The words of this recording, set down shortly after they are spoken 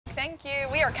Thank you.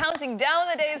 We are counting down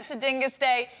the days to Dingus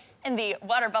Day, and the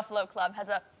Water Buffalo Club has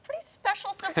a pretty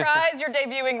special surprise you're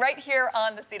debuting right here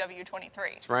on the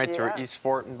CW23. That's right, Yes. to East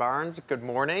Fort and Barnes. Good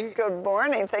morning. Good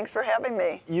morning. Thanks for having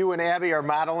me. You and Abby are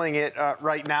modeling it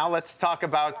right now. Let's talk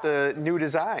about the new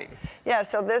design. Yeah,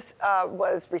 so this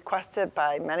was requested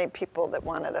by many people that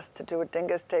wanted us to do a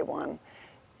Dingus Day one.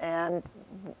 And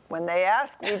when they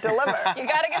ask, we deliver. You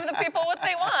got to give the people what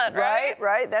they want, right?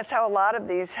 Right. That's how a lot of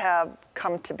these have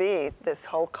come to be, this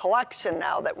whole collection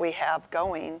now that we have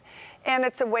going. And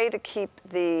it's a way to keep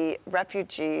the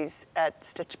refugees at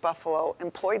Stitch Buffalo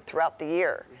employed throughout the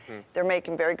year. Mm-hmm. They're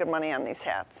making very good money on these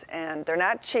hats. And they're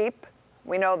not cheap.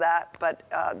 We know that, but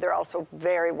they're also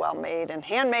very well made and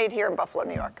handmade here in Buffalo,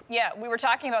 New York. Yeah, we were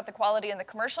talking about the quality in the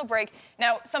commercial break.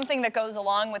 Now, something that goes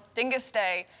along with Dingus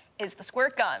Day is the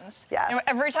squirt guns. Yes. And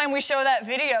every time we show that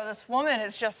video, this woman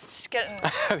is just getting...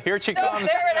 Here she comes.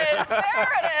 There it is. There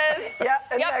it is. Yeah,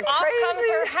 isn't yep, that off crazy? comes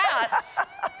her hat.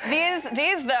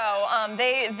 These though,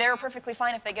 they're perfectly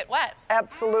fine if they get wet.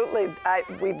 Absolutely.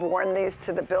 We've worn these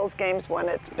to the Bills games when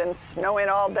it's been snowing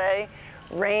all day,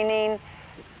 raining.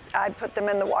 I put them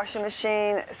in the washing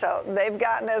machine, so they've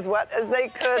gotten as wet as they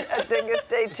could at Dingus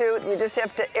Day too. You just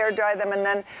have to air dry them, and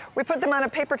then we put them on a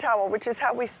paper towel, which is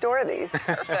how we store these.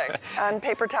 Perfect. On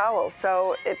paper towels,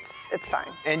 so it's fine.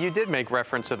 And you did make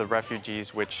reference to the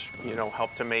refugees, which, you know,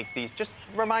 helped to make these. Just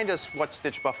remind us what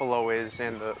Stitch Buffalo is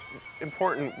and the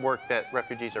important work that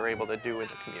refugees are able to do in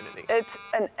the community. It's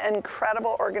an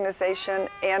incredible organization,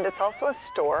 and it's also a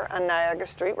store on Niagara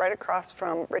Street, right across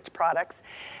from Rich Products.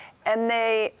 And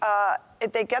they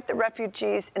get the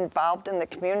refugees involved in the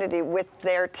community with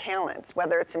their talents,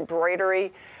 whether it's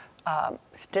embroidery,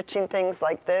 stitching things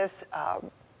like this.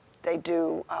 They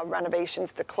do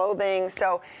renovations to clothing.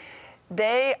 So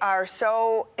they are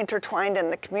so intertwined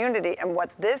in the community. And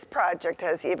what this project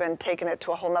has even taken it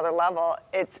to a whole nother level,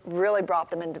 it's really brought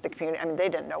them into the community. I mean, they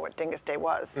didn't know what Dingus Day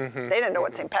was. Mm-hmm. They didn't know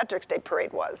what St. Patrick's Day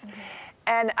Parade was. Mm-hmm.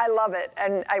 And I love it.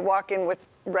 And I walk in with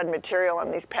red material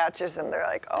on these patches, and they're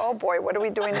like, oh boy, what are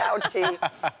we doing now, T?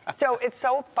 So it's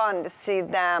so fun to see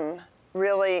them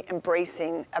really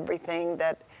embracing everything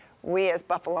that we as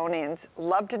Buffalonians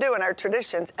love to do in our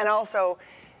traditions, and also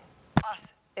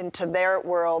us into their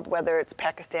world, whether it's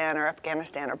Pakistan or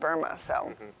Afghanistan or Burma.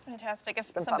 So Fantastic.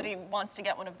 If somebody wants to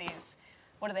get one of these,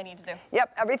 what do they need to do?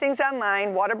 Yep, everything's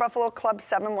online,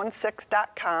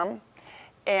 waterbuffaloclub716.com.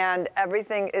 And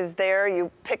everything is there.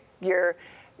 You pick you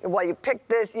pick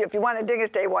this. If you want a Dingus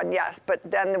Day one, yes. But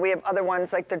then we have other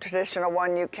ones like the traditional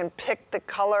one. You can pick the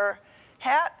color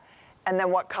hat and then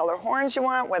what color horns you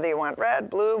want, whether you want red,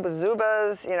 blue,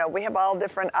 bazubas. You know, we have all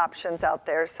different options out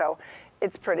there. So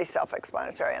it's pretty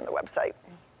self-explanatory on the website.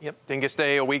 Yep, Dingus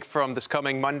Day a week from this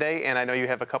coming Monday, and I know you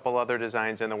have a couple other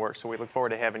designs in the works, so we look forward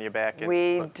to having you back.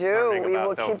 We do. We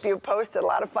will those. keep you posted. A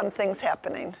lot of fun things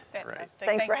happening. Fantastic.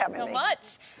 Thanks for having me. me.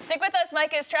 Thanks so much. Stick with us.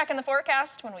 Mike is tracking the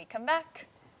forecast when we come back.